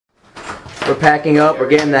We're packing up. We're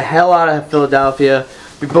getting the hell out of Philadelphia.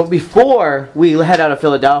 But before we head out of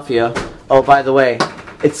Philadelphia, oh, by the way,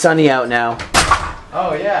 it's sunny out now.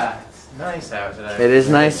 Oh yeah, it's nice out today. It is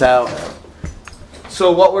nice out.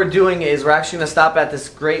 So what we're doing is we're actually going to stop at this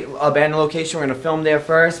great abandoned location. We're going to film there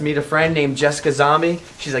first, meet a friend named Jessica Zombie.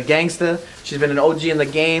 She's a gangster. She's been an OG in the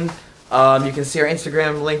game. You can see her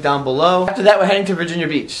Instagram link down below. After that, we're heading to Virginia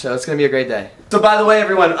Beach, so it's going to be a great day. So by the way,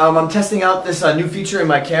 everyone, I'm testing out this new feature in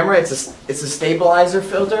my camera. It's a stabilizer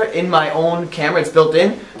filter in my own camera. It's built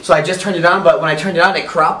in. So I just turned it on, but when I turned it on, it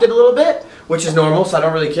cropped it a little bit, which is normal, so I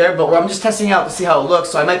don't really care. But I'm just testing out to see how it looks.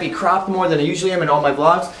 So I might be cropped more than I usually am in all my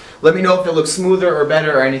vlogs. Let me know if it looks smoother or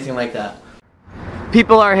better or anything like that.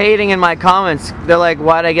 People are hating in my comments. They're like,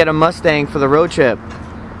 why'd I get a Mustang for the road trip?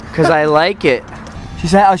 Because I like it.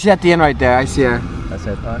 She's at the end right there. I see her. That's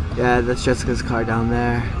it, huh? Yeah, that's Jessica's car down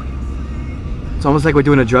there. It's almost like we're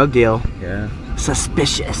doing a drug deal. Yeah.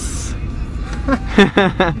 Suspicious.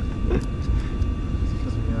 I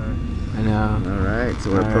know. Alright,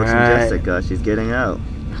 so we're approaching Jessica. She's getting out.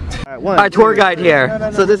 Our tour guide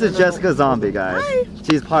here. So this is Jessica Zombie, guys. Hi.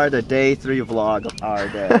 She's part of the day 3 vlog of our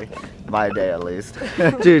day. My day, at least.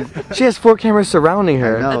 Dude, she has 4 cameras surrounding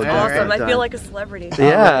her. That's awesome. I feel like a celebrity.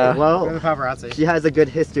 Yeah. Well, she has a good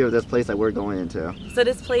history of this place that we're going into. So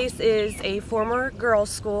this place is a former girls'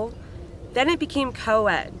 school. Then it became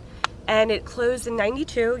co-ed. And it closed in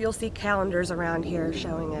 '92. You'll see calendars around here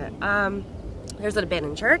showing it. There's an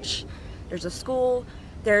abandoned church. There's a school.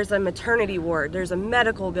 There's a maternity ward. There's a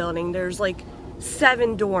medical building. There's like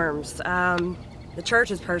 7 dorms. The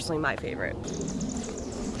church is personally my favorite.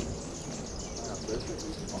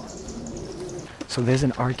 So there's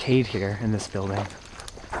an arcade here in this building.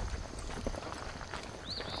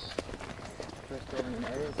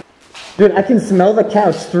 Dude, I can smell the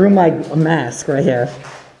couch through my mask right here.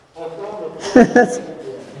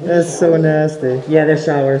 That's so nasty. Yeah, there's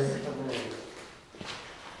showers.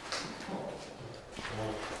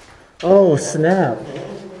 Oh, snap.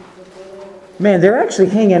 Man, they're actually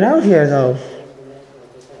hanging out here, though.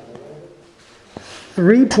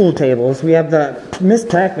 3 pool tables. We have the Miss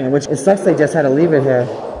Pac-Man, which it sucks they just had to leave it here.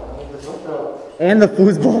 And the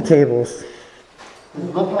foosball tables.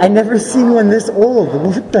 I never seen one this old.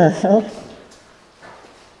 What the hell?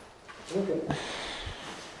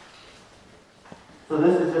 So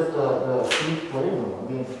this is just a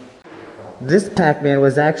playroom. This Pac-Man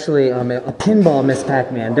was actually a pinball Miss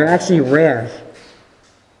Pac-Man. They're actually rare.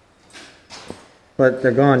 But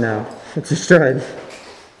they're gone now. It's destroyed.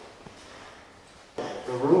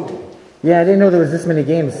 The room. Yeah, I didn't know there was this many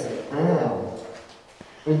games. Damn.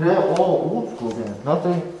 And they're all old school games.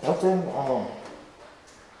 Nothing,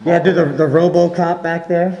 yeah, do the RoboCop back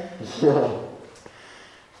there. Yeah.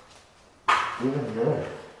 Even there.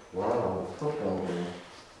 Wow.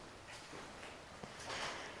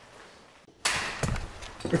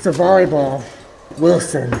 It's a volleyball.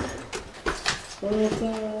 Wilson.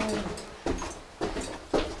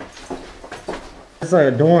 It's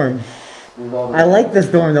like a dorm. I like this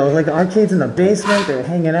dorm though. Like the arcades in the basement, they're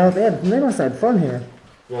hanging out. They must have had fun here.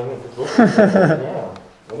 Yeah, I mean, yeah.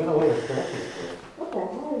 I'm gonna wait a second. What the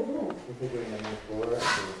hell is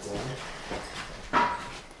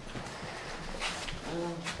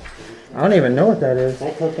I don't even know what that is. Is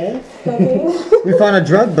that cocaine? We found a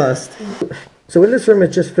drug bust. So in this room,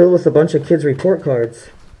 it's just filled with a bunch of kids' report cards,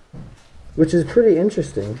 which is pretty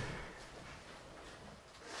interesting.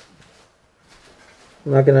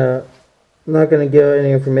 I'm not gonna give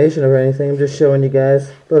any information or anything. I'm just showing you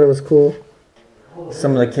guys. Thought it was cool.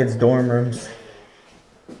 Some of the kids' dorm rooms.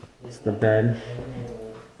 It's the bed.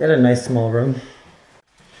 They had a nice small room.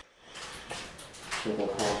 There's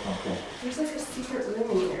like a secret room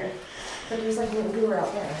in here. But there's like no door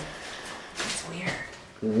out there. It's weird.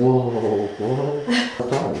 Whoa, what?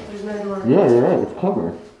 There's no door. Yeah, you're right. It's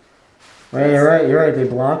covered. Right, you're right. They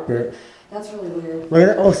blocked it. That's really weird. Look at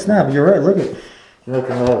that. Oh snap! You're right. Look at.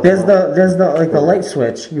 There's the like the light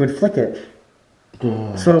switch. You would flick it.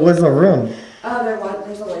 So it was a room. Oh,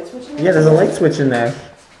 there's a light switch in there? Yeah, there's a light switch in there.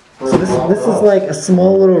 So this is like a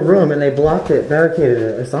small little room, and they blocked it, barricaded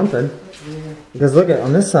it, or something. Because look at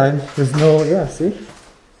on this side, there's no. Yeah, see,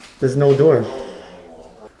 there's no door.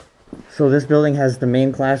 So this building has the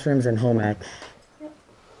main classrooms and home ec.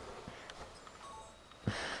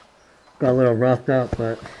 Got a little roughed up,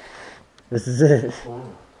 but this is it.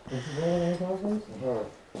 This is one of the classrooms? Yeah.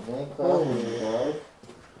 The main classroom, guys.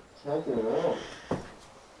 Check it out.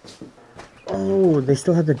 Oh, they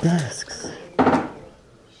still have the desks.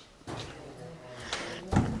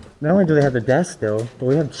 Not only do they have the desks still, but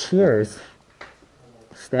we have chairs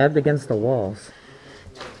stabbed against the walls.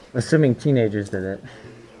 Assuming teenagers did it.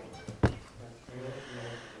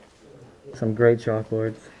 Some great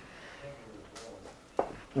chalkboards.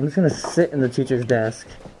 I'm just gonna sit in the teacher's desk.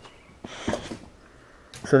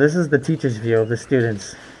 So this is the teacher's view of the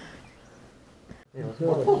students.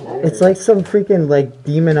 It's like some freaking like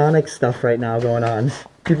demonic stuff right now going on.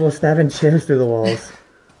 People stabbing chairs through the walls.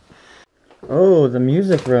 Oh, the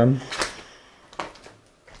music room.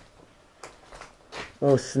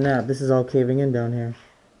 Oh snap, this is all caving in down here.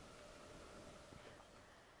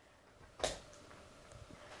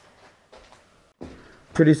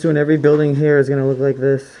 Pretty soon every building here is gonna look like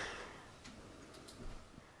this.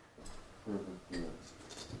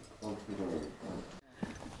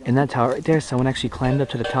 In that tower right there, someone actually climbed up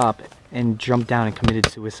to the top and jumped down and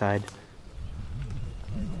committed suicide.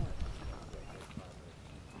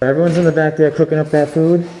 Everyone's in the back there cooking up that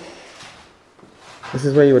food. This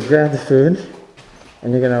is where you would grab the food,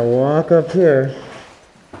 and you're gonna walk up here,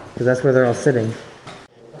 because that's where they're all sitting.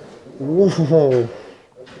 Whoa!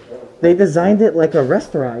 They designed it like a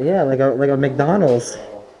restaurant, yeah, like a McDonald's.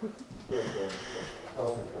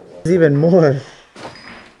 There's even more.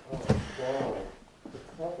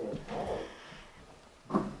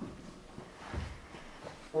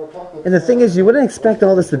 And the thing is, you wouldn't expect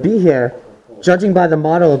all this to be here, judging by the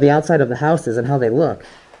model of the outside of the houses and how they look.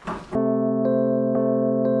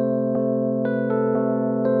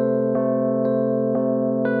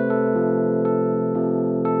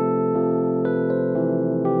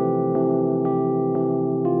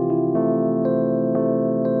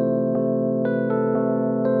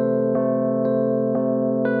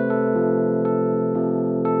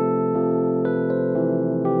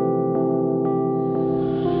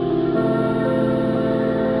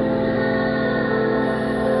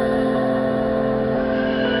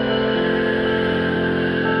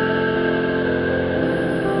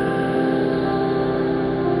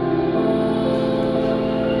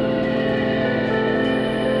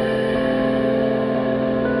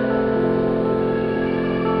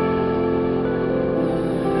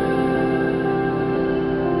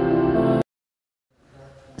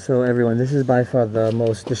 So everyone, this is by far the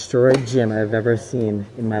most destroyed gym I've ever seen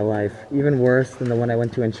in my life. Even worse than the one I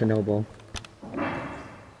went to in Chernobyl.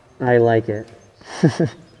 I like it.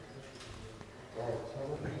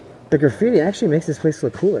 The graffiti actually makes this place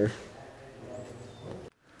look cooler.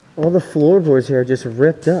 All the floorboards here are just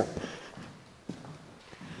ripped up.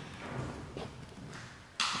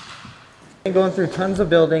 Going through tons of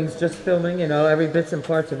buildings, just filming, you know, every bits and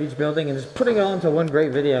parts of each building and just putting it all into one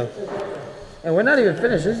great video. And we're not even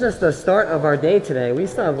finished. This is just the start of our day today. We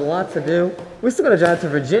still have lots to do. We still gotta drive to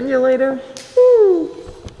Virginia later. Woo!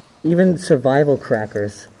 Even survival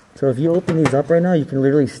crackers. So if you open these up right now, you can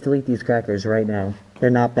literally still eat these crackers right now.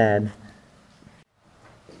 They're not bad.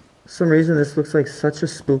 For some reason, this looks like such a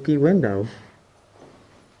spooky window.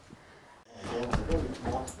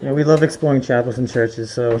 Yeah, we love exploring chapels and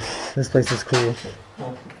churches, so this place is cool.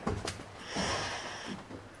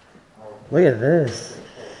 Look at this.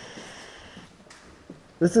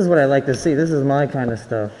 This is what I like to see. This is my kind of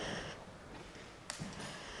stuff.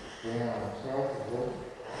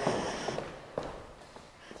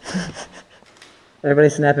 Everybody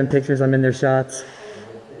snapping pictures. I'm in their shots.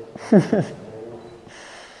 This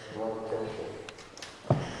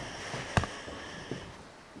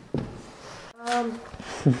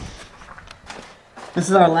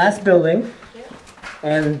is our last building,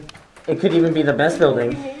 and it could even be the best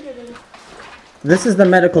building. This is the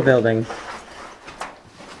medical building.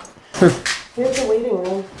 Here's the waiting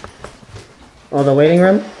room. Oh, the waiting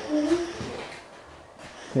room?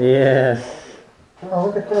 Yeah. Oh,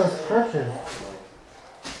 look at those crutches.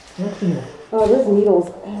 Oh, there's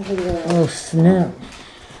needles everywhere. Oh, snap.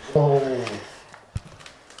 Oh.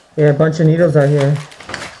 Yeah, a bunch of needles are here.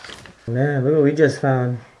 Man, look what we just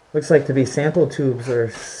found. Looks like to be sample tubes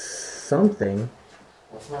or something.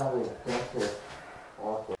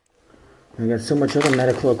 We got so much other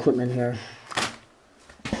medical equipment here.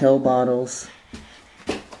 Pill bottles,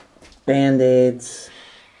 Band-Aids.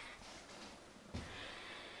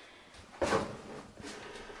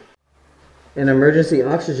 An emergency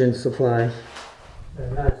oxygen supply.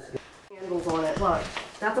 Handles on it. Look,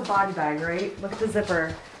 that's a body bag, right? Look at the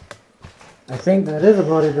zipper. I think That is a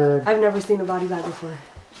body bag. I've never seen a body bag before.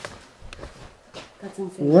 That's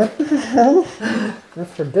insane. what the hell?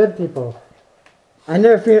 That's for dead people. I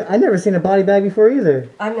never seen a body bag before either.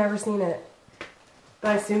 I've never seen it. But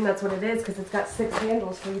I assume that's what it is because it's got 6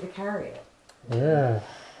 handles for you to carry it. Yeah.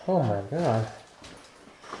 Oh my god.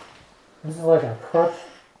 This is like a crutch.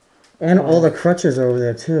 And all the crutches are over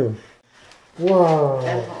there too. Whoa.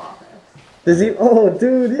 Dental office. Does he? Oh,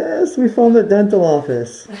 dude, yes, we found the dental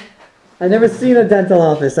office. I've never seen a dental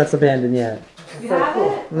office that's abandoned yet. You have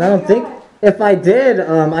it? And I don't think If I did,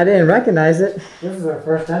 I didn't recognize it. This is our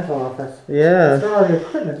first dental office. Yeah. Still all the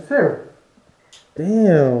equipment too.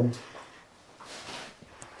 Damn.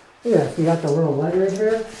 Yeah, so you got the little light right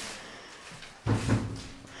here.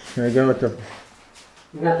 Here we go with the...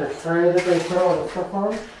 You got the tray that they put all the stuff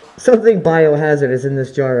on. Something biohazard is in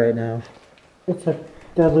this jar right now. It's a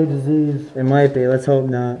deadly disease. It might be, let's hope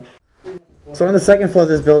not. So we're on the second floor of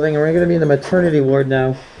this building and we're gonna be in the maternity ward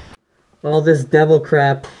now. All this devil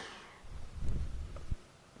crap.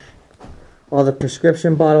 All the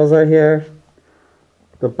prescription bottles are here.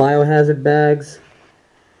 The biohazard bags.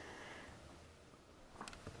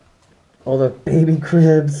 All the baby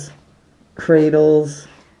cribs, cradles,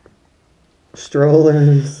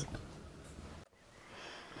 strollers.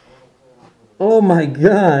 Oh my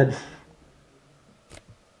god.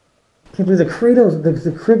 Can't believe the cradles,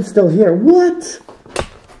 the crib's still here. What?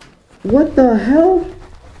 What the hell?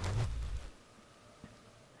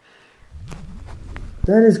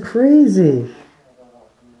 That is crazy.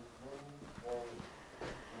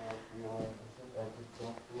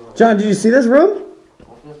 John, did you see this room?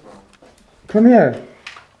 Come here.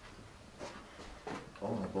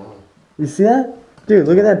 You see that? Dude,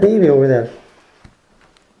 look at that baby over there.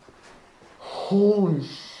 Holy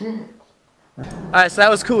shit. Alright, so that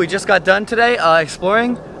was cool. We just got done today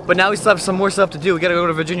exploring, but now we still have some more stuff to do. We gotta go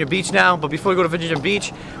to Virginia Beach now, but before we go to Virginia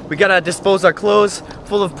Beach, we gotta dispose our clothes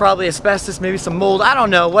full of probably asbestos, maybe some mold, I don't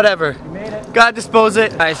know, whatever. Gotta dispose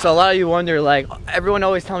it. Alright, so a lot of you wonder, like, everyone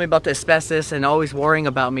always telling me about the asbestos and always worrying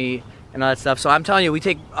about me and all that stuff. So I'm telling you, we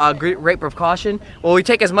take great precaution. Well, we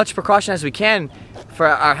take as much precaution as we can for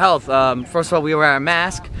our health. First of all, we wear our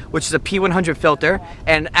mask, which is a P100 filter.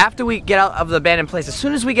 And after we get out of the abandoned place, as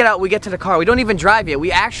soon as we get out, we get to the car. We don't even drive yet.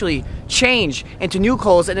 We actually change into new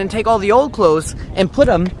clothes and then take all the old clothes and put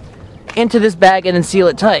them into this bag and then seal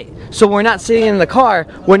it tight. So we're not sitting in the car,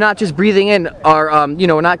 we're not just breathing in our, you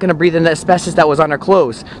know, we're not gonna breathe in the asbestos that was on our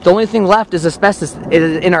clothes. The only thing left is asbestos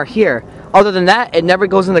in our hair. Other than that, it never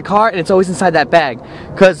goes in the car and it's always inside that bag.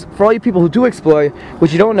 Because for all you people who do explore,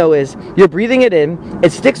 what you don't know is, you're breathing it in,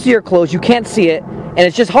 it sticks to your clothes, you can't see it, and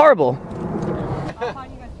it's just horrible.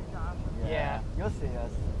 Yeah, you'll see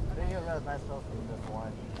us. I think you'll realize myself in this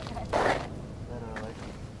one. Literally.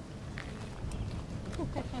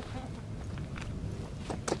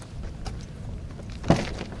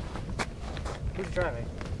 Who's driving?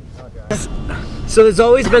 So there's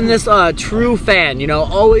always been this true fan, you know,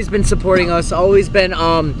 always been supporting us, always been,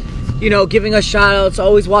 you know, giving us shout outs,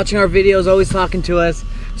 always watching our videos, always talking to us.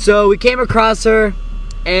 So we came across her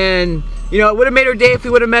and, you know, it would have made her day if we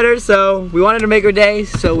would have met her, so we wanted to make her day,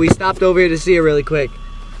 so we stopped over here to see her really quick.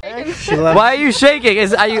 Why are you shaking?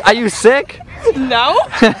 Are you sick? No.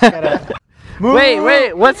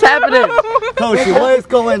 Wait, what's happening? Koshi, what is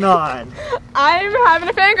going on? I'm having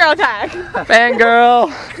a fangirl attack.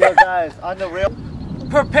 Fangirl. Yo guys, on the real.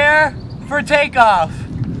 Prepare for takeoff.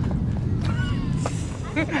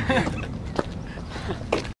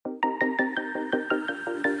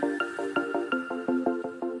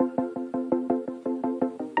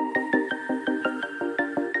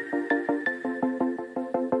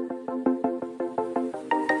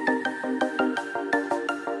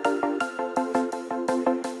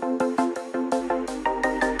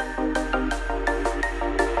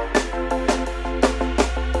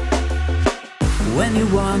 When you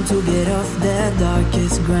want to get off the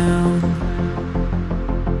darkest ground,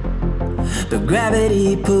 but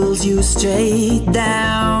gravity pulls you straight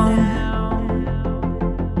down.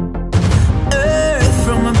 Earth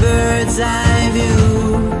from a bird's eye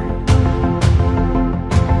view.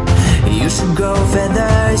 You should grow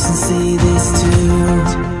feathers and see this too.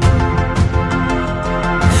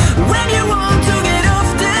 When you want to get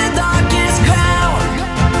off the darkest ground,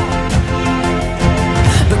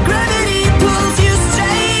 but gravity pulls you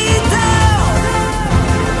straight down.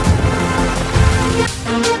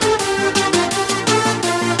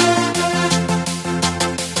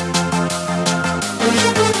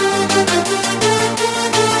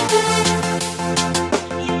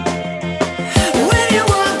 When you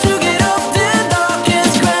want to get off the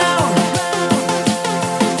darkest ground,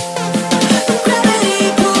 but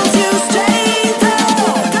gravity pulls you straight down.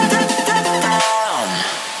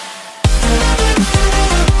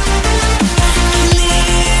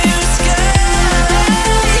 Clear sky.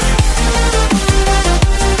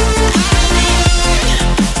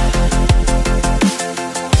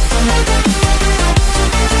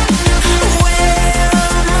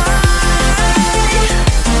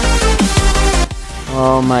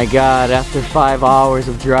 Oh my god, after 5 hours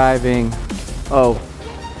of driving. Oh.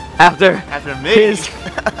 After me.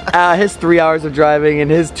 his 3 hours of driving and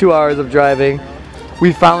his 2 hours of driving.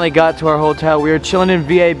 We finally got to our hotel. We are chilling in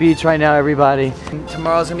VA Beach right now, everybody.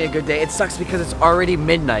 Tomorrow's gonna be a good day. It sucks because it's already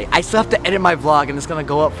midnight. I still have to edit my vlog and it's gonna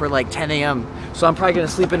go up for like 10 a.m. So I'm probably gonna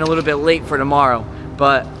sleep in a little bit late for tomorrow.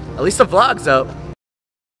 But at least the vlog's up.